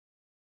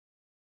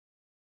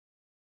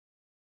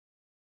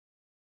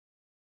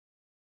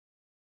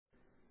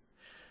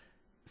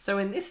So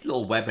in this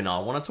little webinar, I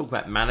want to talk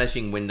about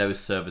managing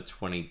Windows Server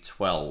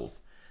 2012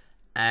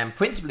 and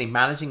principally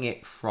managing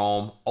it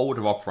from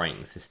older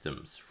operating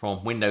systems,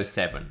 from Windows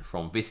 7,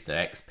 from Vista,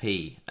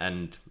 XP,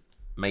 and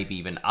maybe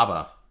even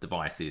other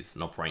devices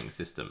and operating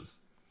systems.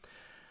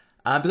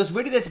 Because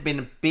really there's been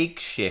a big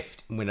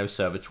shift in Windows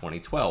Server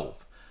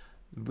 2012.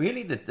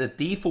 Really the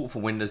default for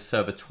Windows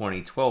Server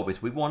 2012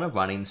 is we want to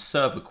run in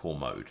server core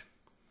mode.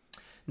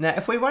 Now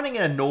if we're running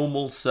in a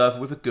normal server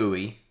with a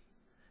GUI,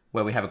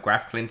 where we have a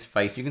graphical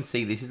interface, you can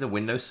see this is a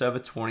Windows Server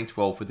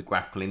 2012 with the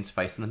graphical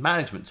interface and the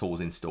management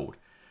tools installed.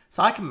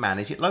 So I can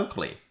manage it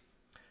locally.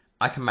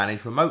 I can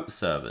manage remote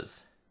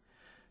servers.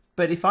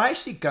 But if I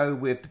actually go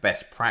with the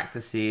best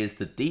practices,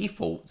 the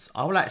defaults,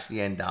 I will actually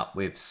end up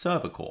with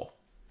server core.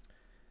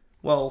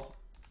 Well,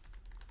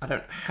 I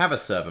don't have a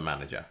server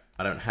manager.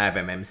 I don't have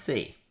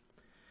MMC.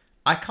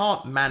 I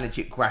can't manage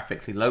it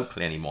graphically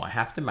locally anymore. I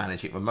have to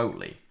manage it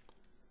remotely.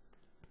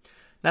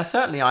 Now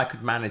certainly I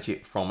could manage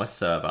it from a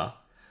server,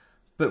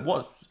 but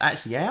what's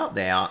actually out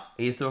there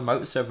is the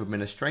remote server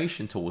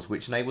administration tools,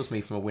 which enables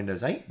me from a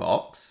Windows 8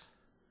 box.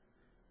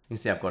 You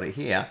can see I've got it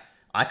here.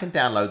 I can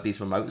download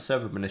these remote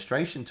server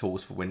administration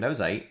tools for Windows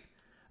 8,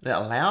 and it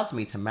allows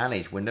me to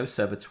manage Windows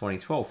Server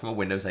 2012 from a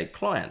Windows 8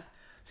 client.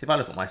 So if I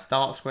look at my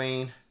start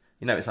screen,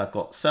 you notice I've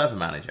got Server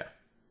Manager.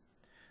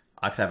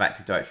 I can have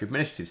Active Directory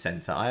Administrative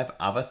Center. I have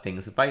other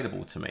things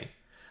available to me.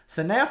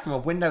 So now from a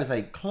Windows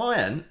 8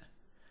 client,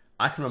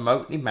 I can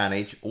remotely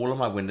manage all of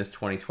my Windows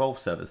 2012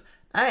 servers.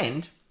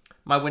 And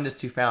my Windows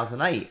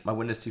 2008, my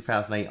Windows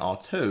 2008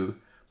 R2,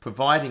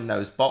 providing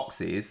those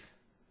boxes,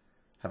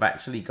 have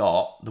actually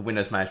got the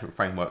Windows Management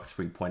Framework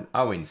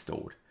 3.0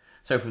 installed.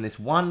 So from this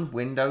one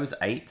Windows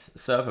 8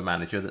 server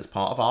manager that's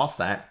part of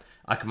RSAT,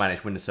 I can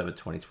manage Windows Server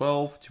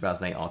 2012,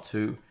 2008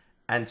 R2,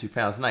 and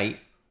 2008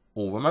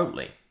 all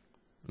remotely.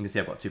 You can see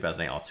I've got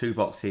 2008 R2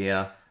 box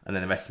here, and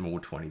then the rest of them are all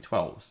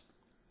 2012s.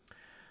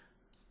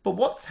 But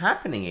what's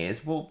happening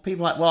is, well,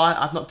 people are like, well,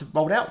 I've not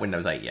rolled out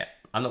Windows 8 yet.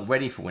 I'm not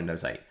ready for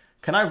Windows 8.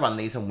 Can I run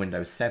these on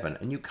Windows 7?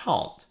 And you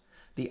can't.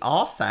 The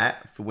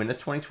RSAT for Windows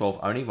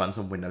 2012 only runs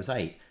on Windows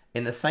 8.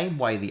 In the same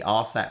way, the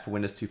RSAT for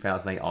Windows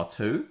 2008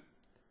 R2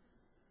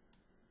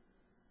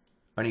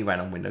 only ran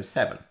on Windows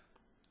 7.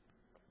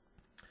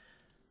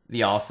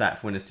 The RSAT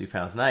for Windows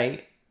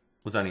 2008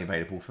 was only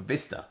available for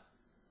Vista.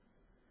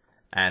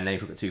 And then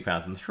if you look at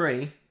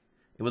 2003,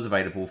 it was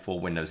available for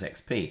Windows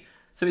XP.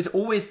 So it's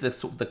always the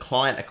sort of the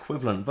client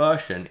equivalent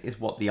version is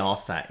what the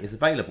RSAT is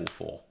available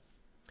for.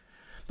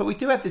 But we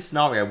do have this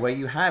scenario where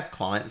you have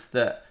clients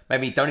that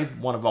maybe don't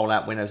even want to roll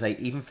out Windows 8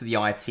 even for the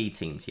IT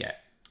teams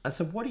yet. And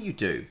so what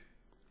do?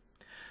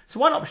 So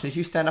one option is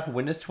you stand up a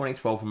Windows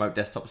 2012 remote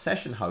desktop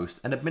session host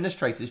and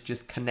administrators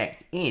just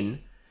connect in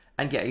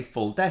and get a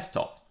full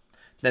desktop.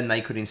 Then they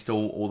could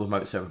install all the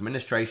remote server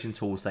administration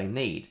tools they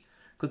need.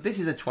 Because this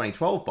is a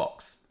 2012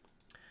 box.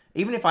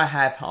 Even if I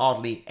have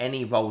hardly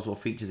any roles or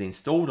features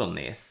installed on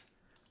this,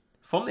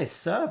 from this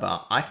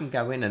server I can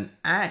go in and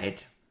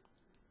add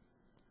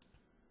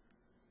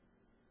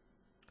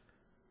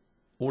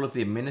all of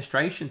the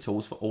administration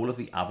tools for all of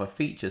the other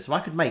features. So I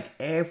could make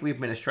every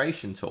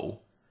administration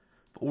tool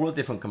for all the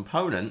different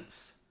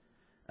components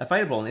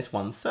available on this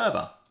one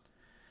server.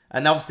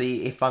 And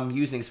obviously, if I'm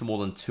using this for more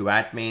than 2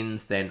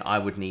 admins, then I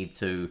would need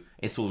to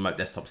install the remote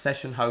desktop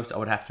session host. I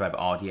would have to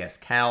have RDS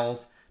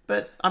CALs,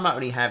 but I might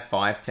only have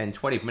 5, 10,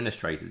 20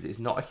 administrators. It's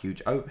not a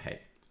huge overhead.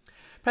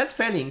 But that's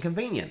fairly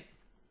inconvenient.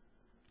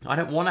 I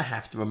don't want to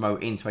have to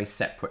remote into a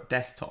separate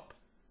desktop.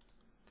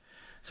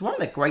 So one of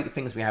the great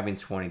things we have in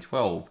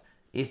 2012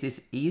 is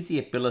this easy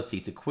ability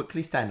to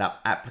quickly stand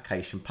up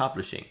application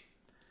publishing.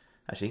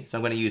 Actually, so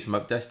I'm going to use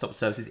Remote Desktop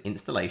Services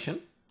installation.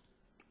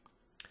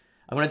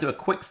 I'm going to do a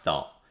quick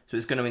start. So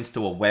it's going to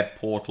install a web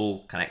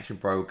portal, connection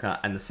broker,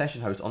 and the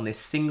session host on this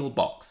single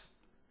box.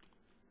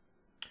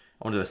 I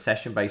want to do a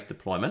session-based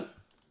deployment.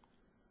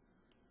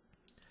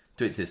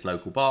 Do it to this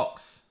local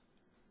box.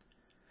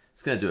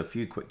 It's going to do a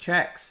few quick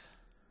checks.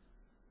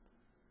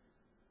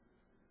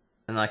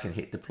 And I can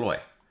hit deploy.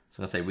 So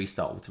I'm going to say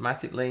restart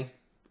automatically.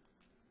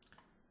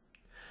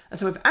 And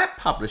so with app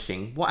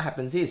publishing, what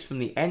happens is from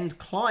the end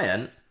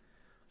client,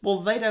 well,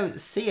 they don't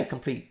see a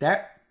complete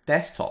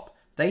desktop.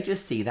 They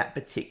just see that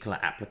particular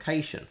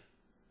application.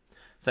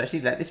 So actually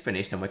let this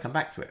finish, then we'll come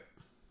back to it.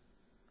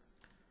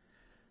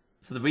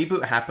 So the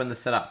reboot happened, the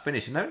setup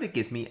finished, and now it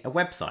gives me a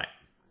website.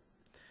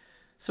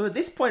 So at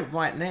this point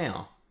right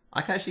now,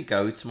 I can actually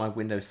go to my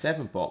Windows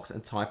 7 box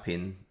and type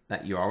in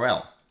that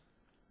URL.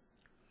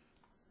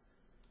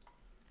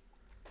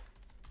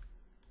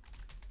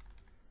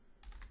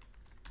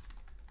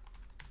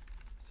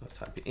 So I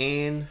type it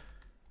in,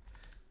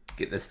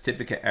 get the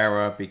certificate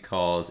error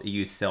because it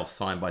used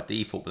self-sign by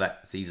default, but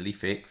that's easily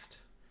fixed.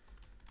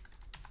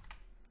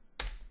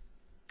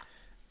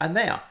 And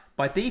there,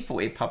 by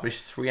default, it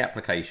published 3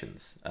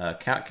 applications,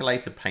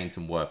 Calculator, Paint,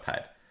 and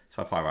WordPad.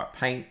 So if I write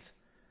Paint,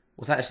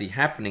 what's actually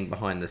happening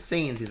behind the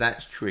scenes is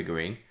that's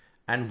triggering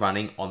and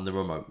running on the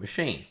remote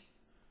machine.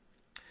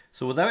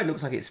 So although it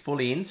looks like it's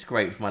fully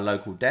integrated with my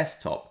local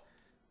desktop,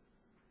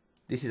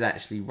 this is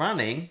actually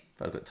running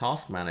if I look at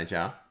Task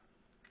Manager,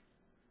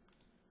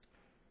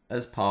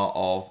 as part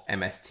of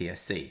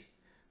MSTSC.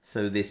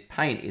 So this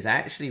Paint is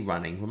actually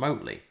running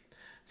remotely.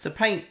 So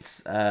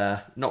Paint's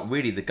not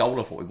really the goal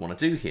of what we want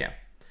to do here,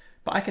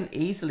 but I can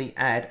easily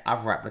add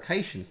other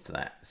applications to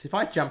that. So if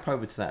I jump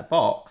over to that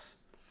box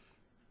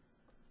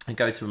and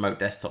go to Remote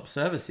Desktop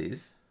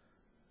Services,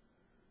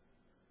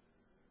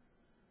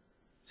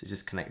 so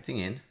just connecting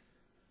in,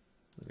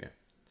 there we go.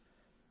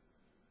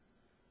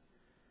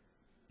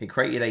 It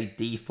created a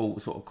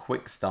default sort of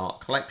quick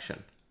start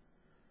collection.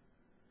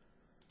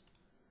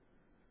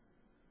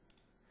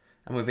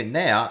 And within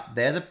there,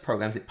 they're the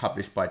programs it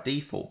published by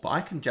default, but I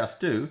can just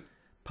do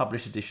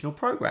publish additional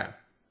program.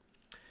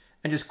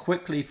 And just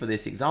quickly for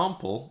this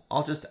example,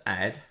 I'll just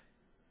add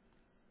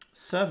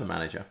Server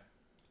Manager.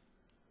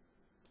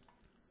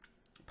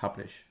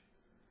 Publish.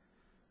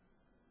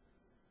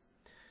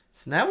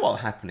 So now what will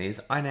happen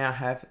is I now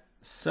have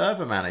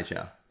Server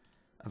Manager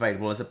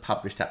available as a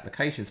published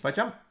application. So if I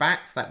jump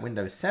back to that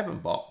Windows 7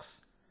 box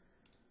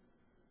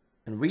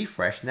and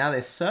refresh, now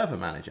there's Server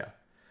Manager.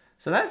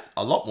 So that's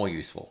a lot more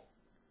useful.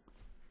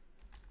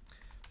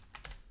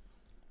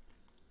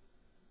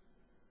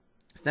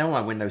 So now on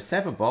my Windows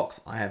 7 box,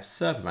 I have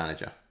Server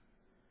Manager.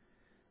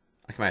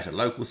 I can manage a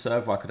local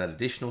server, I could add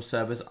additional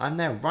servers. I'm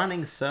now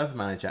running Server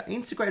Manager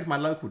integrated with my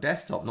local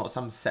desktop, not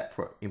some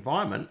separate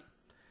environment,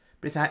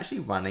 but it's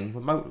actually running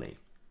remotely.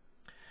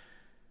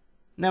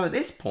 Now at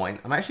this point,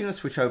 I'm actually going to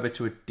switch over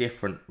to a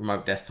different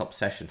remote desktop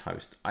session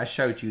host. I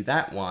showed you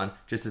that one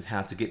just as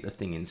how to get the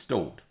thing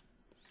installed.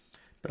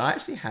 But I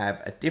actually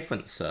have a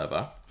different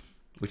server,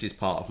 which is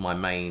part of my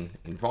main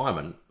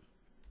environment,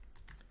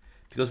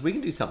 because we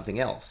can do something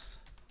else.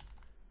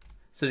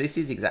 So this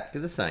is exactly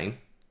the same,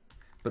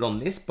 but on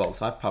this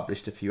box, I've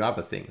published a few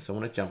other things. So I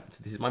want to jump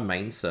to, this is my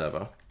main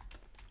server.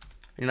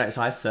 You notice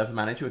I have Server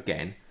Manager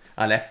again.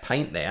 I left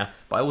Paint there,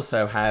 but I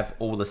also have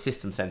all the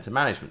System Center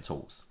management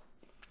tools.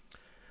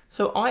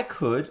 So I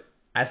could,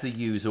 as the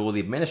user or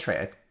the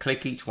administrator,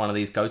 click each one of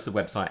these, go to the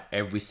website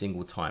every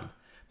single time.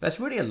 That's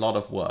really a lot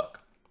of work.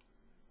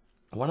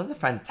 One of the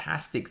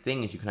fantastic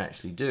things you can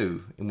actually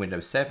do in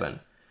Windows 7,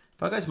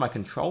 if I go to my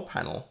control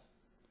panel,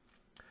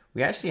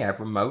 we actually have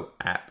remote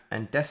app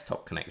and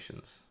desktop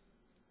connections.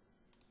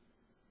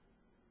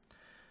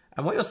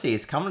 And what you'll see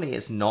is currently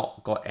it's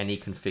not got any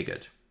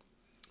configured.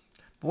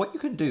 But what you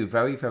can do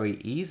very, very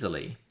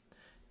easily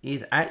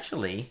is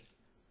actually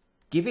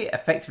give it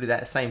effectively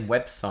that same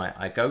website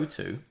I go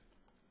to.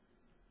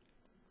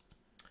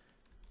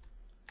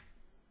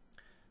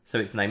 So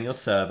it's name your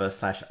server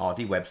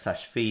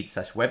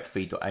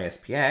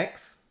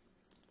 /rdweb/feed/webfeed.aspx.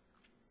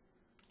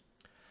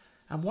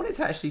 And what it's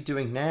actually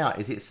doing now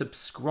is it's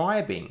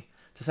subscribing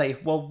to say,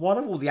 well, what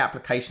are all the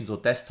applications or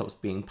desktops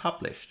being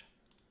published?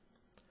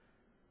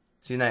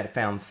 So now it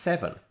found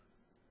 7.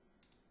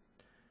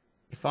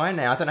 If I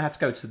now, I don't have to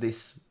go to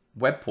this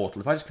web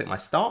portal. If I just click my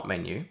start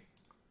menu,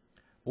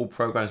 all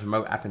programs,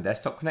 remote app and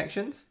desktop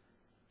connections,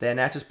 they're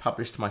now just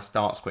published to my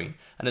start screen.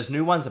 And as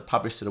new ones are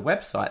published to the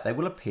website, they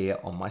will appear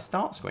on my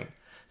start screen.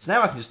 So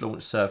now I can just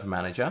launch Server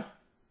Manager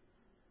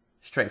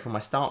straight from my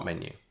start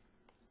menu.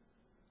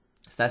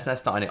 So that's now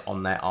starting it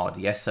on that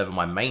RDS server,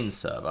 my main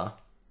server.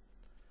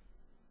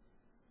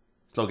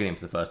 It's logging in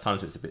for the first time,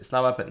 so it's a bit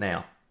slower, but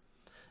now.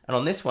 And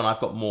on this one, I've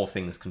got more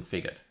things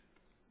configured.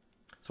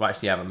 So I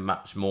actually have a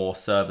much more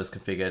servers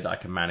configured. I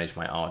can manage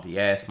my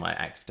RDS, my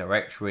Active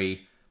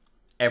Directory,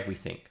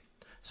 everything.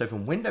 So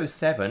from Windows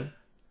 7,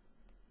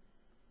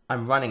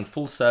 I'm running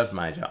full Server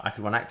Manager. I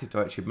can run Active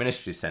Directory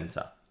Administrative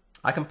Center.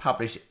 I can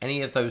publish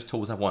any of those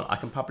tools I want. I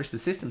can publish the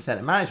System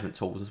Center management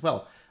tools as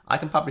well. I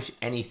can publish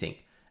anything.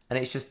 And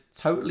it's just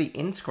totally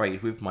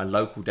integrated with my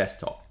local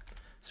desktop.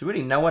 So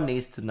really no one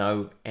needs to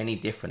know any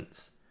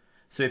difference.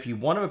 So if you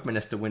want to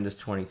administer Windows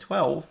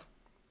 2012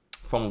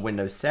 from a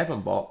Windows 7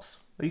 box,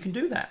 well, you can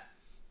do that.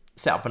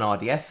 Set up an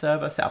RDS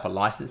server, set up a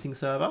licensing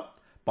server,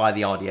 buy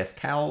the RDS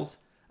CALs,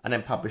 and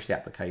then publish the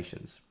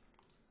applications.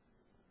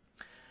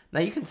 Now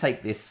you can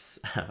take this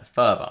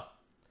further.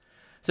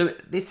 So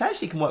this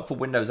actually can work for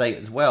Windows 8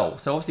 as well.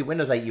 So obviously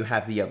Windows 8, you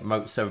have the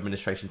remote server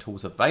administration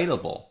tools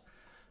available,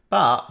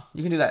 but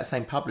you can do that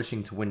same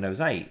publishing to Windows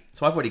 8.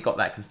 So I've already got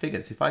that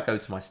configured. So if I go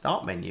to my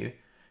start menu,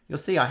 you'll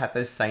see I have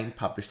those same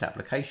published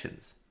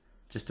applications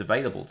just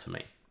available to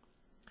me.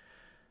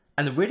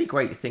 And the really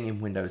great thing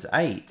in Windows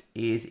 8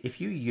 is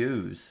if you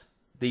use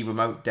the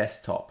remote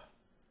desktop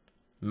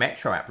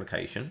Metro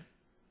application,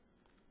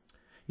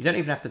 you don't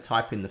even have to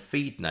type in the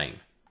feed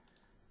name.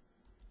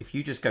 If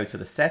you just go to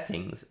the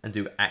settings and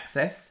do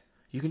access,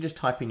 you can just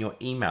type in your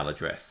email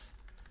address.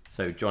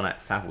 So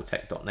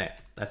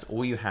john@saviltech.net. That's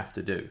all you have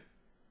to do.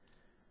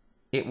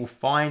 It will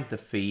find the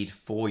feed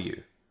for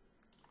you.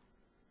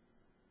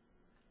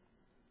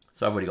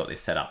 So I've already got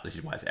this set up. This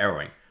is why it's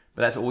erroring.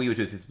 But that's all you would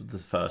do the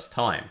first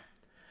time.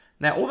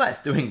 Now, all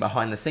that's doing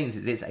behind the scenes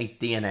is it's a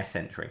DNS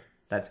entry.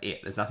 That's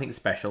it. There's nothing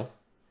special.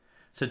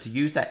 So to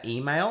use that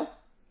email,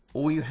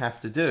 all you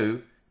have to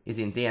do is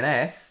in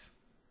DNS,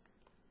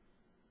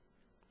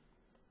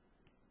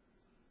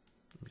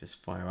 let me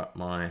just fire up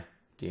my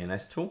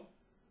DNS tool.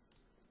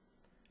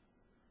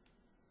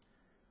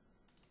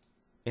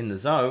 in the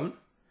zone,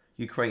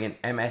 you create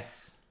an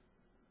MS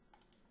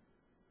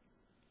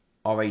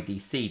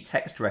RADC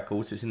text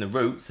record, so it's in the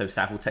root, so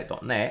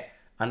savviltech.net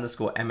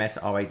 _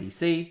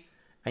 MSRADC,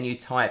 and you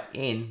type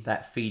in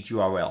that feed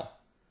URL.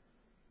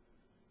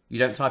 You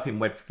don't type in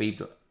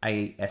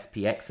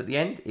webfeed.aspx at the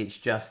end, it's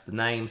just the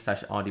name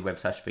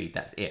 /rdweb/feed,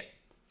 that's it.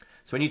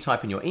 So when you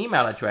type in your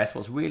email address,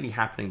 what's really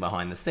happening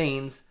behind the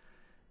scenes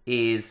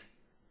is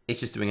it's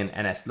just doing an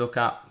NS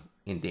lookup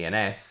in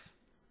DNS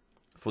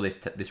for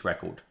this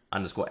record,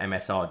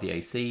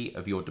 _MSRDAC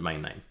of your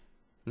domain name.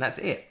 And that's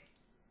it.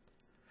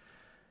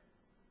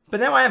 But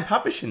now I am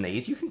publishing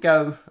these, you can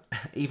go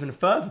even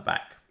further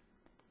back.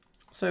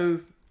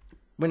 So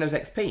Windows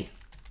XP.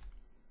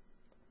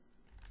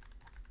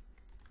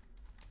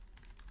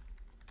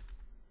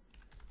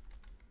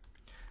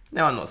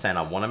 Now I'm not saying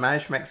I want to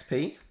manage from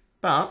XP,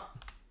 but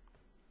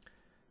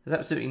there's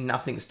absolutely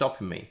nothing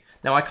stopping me.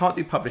 Now I can't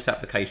do published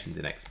applications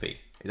in XP.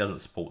 It doesn't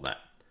support that.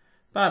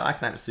 But I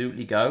can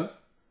absolutely go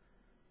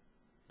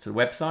to the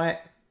website,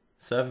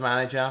 Server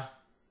Manager.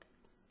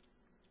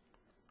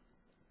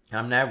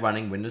 I'm now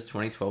running Windows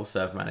 2012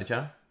 Server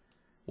Manager,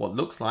 what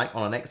looks like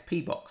on an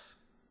XP box.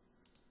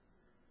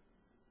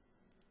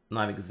 And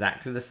I have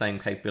exactly the same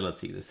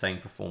capability, the same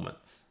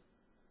performance.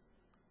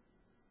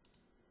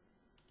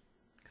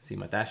 You can see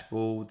my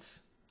dashboards,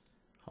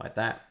 hide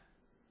that,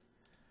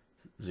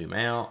 zoom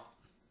out,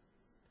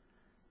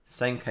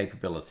 same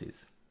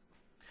capabilities.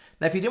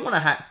 Now, if you didn't want to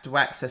have to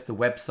access the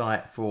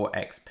website for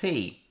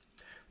XP,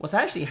 what's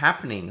actually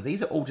happening,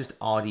 these are all just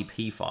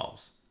RDP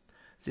files.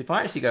 So if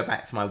I actually go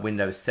back to my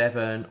Windows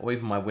 7 or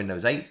even my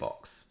Windows 8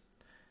 box,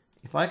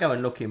 if I go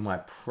and look in my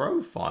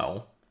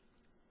profile,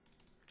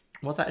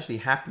 what's actually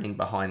happening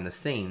behind the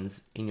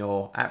scenes in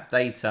your app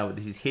data,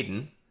 this is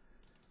hidden,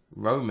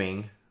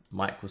 roaming,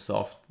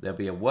 Microsoft, there'll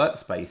be a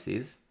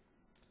workspaces,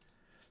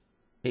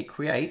 it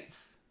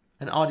creates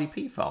an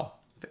RDP file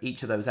for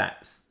each of those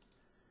apps.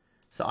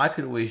 So I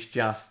could always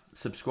just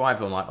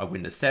subscribe on like my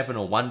Windows 7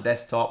 or one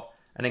desktop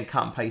and then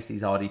cut and paste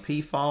these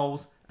RDP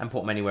files and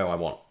put them anywhere I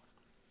want.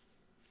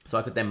 So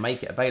I could then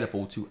make it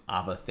available to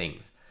other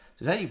things.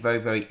 So it's actually very,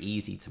 very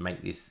easy to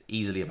make this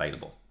easily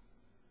available.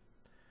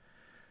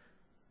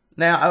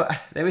 Now,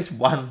 there is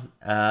one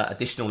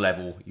additional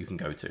level you can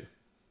go to.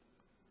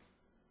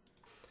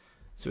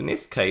 So in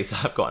this case,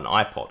 I've got an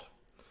iPod.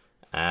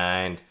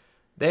 And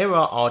there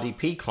are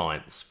RDP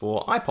clients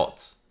for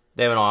iPods.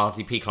 There are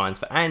RDP clients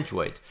for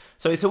Android.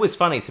 So it's always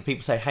funny. So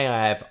people say, hey,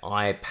 I have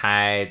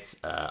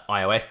iPads,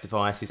 iOS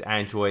devices,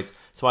 Androids,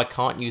 so I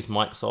can't use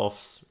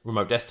Microsoft's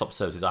remote desktop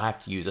services. I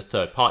have to use a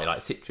third party like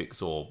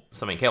Citrix or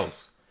something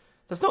else.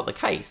 That's not the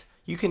case.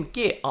 You can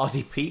get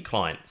RDP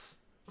clients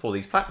for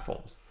these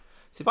platforms.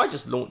 So if I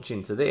just launch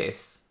into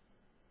this,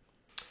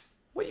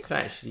 what you can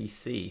actually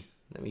see,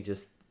 let me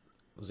just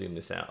zoom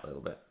this out a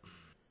little bit.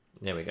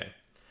 There we go.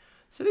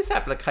 So this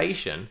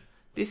application,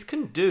 this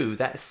can do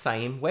that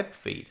same web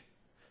feed.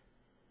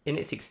 In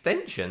its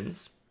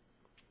extensions,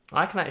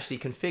 I can actually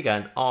configure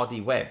an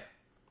RD web,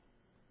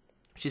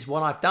 which is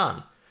what I've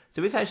done.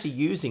 So it's actually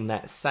using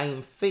that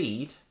same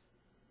feed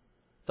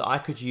that I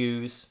could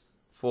use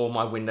for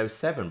my Windows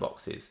 7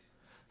 boxes.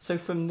 So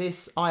from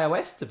this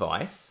iOS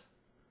device,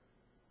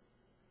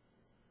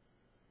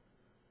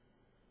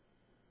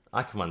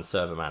 I can run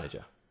Server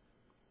Manager.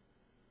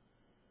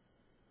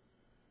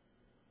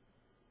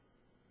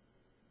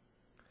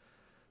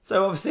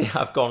 So obviously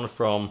I've gone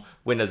from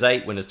Windows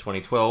 8, Windows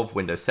 2012,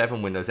 Windows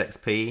 7, Windows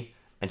XP,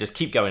 and just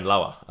keep going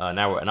lower.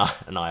 Now we're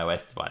at an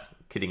iOS device,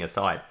 kidding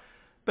aside.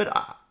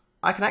 But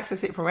I can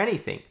access it from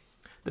anything.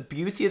 The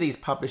beauty of these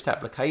published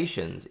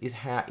applications is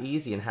how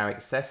easy and how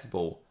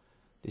accessible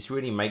this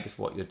really makes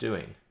what you're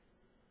doing.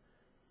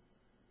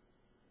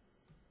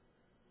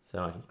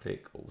 So I can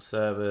click all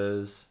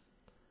servers,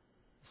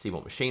 see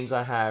what machines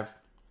I have,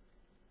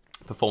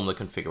 perform the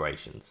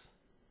configurations.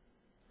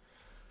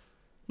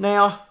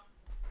 Now,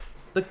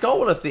 the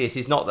goal of this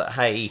is not that,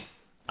 hey,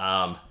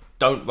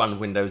 don't run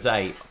Windows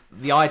 8.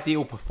 The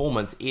ideal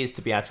performance is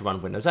to be able to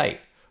run Windows 8.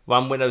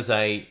 Run Windows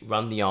 8,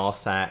 run the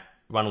RSAT,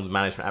 run all the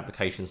management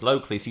applications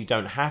locally so you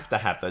don't have to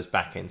have those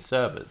back-end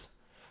servers.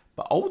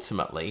 But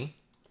ultimately,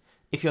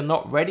 if you're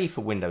not ready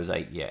for Windows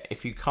 8 yet,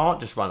 if you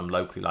can't just run them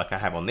locally like I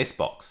have on this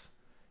box,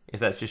 if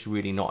that's just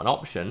really not an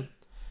option,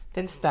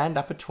 then stand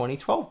up a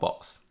 2012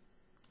 box.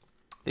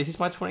 This is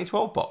my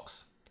 2012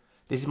 box.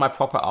 This is my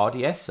proper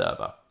RDS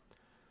server.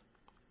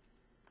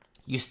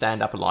 You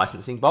stand up a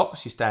licensing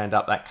box, you stand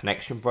up that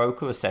connection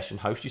broker, a session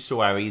host. You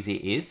saw how easy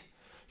it is.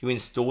 You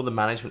install the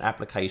management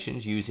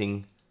applications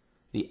using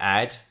the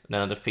add and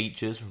then under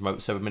features,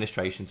 remote server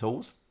administration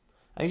tools,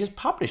 and you just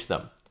publish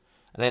them.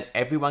 And then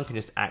everyone can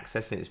just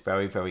access it. It's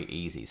very, very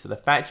easy. So the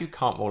fact you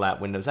can't roll out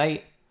Windows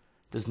 8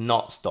 does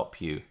not stop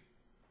you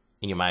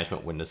in your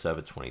management Windows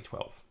Server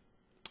 2012.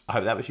 I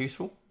hope that was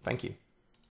useful. Thank you.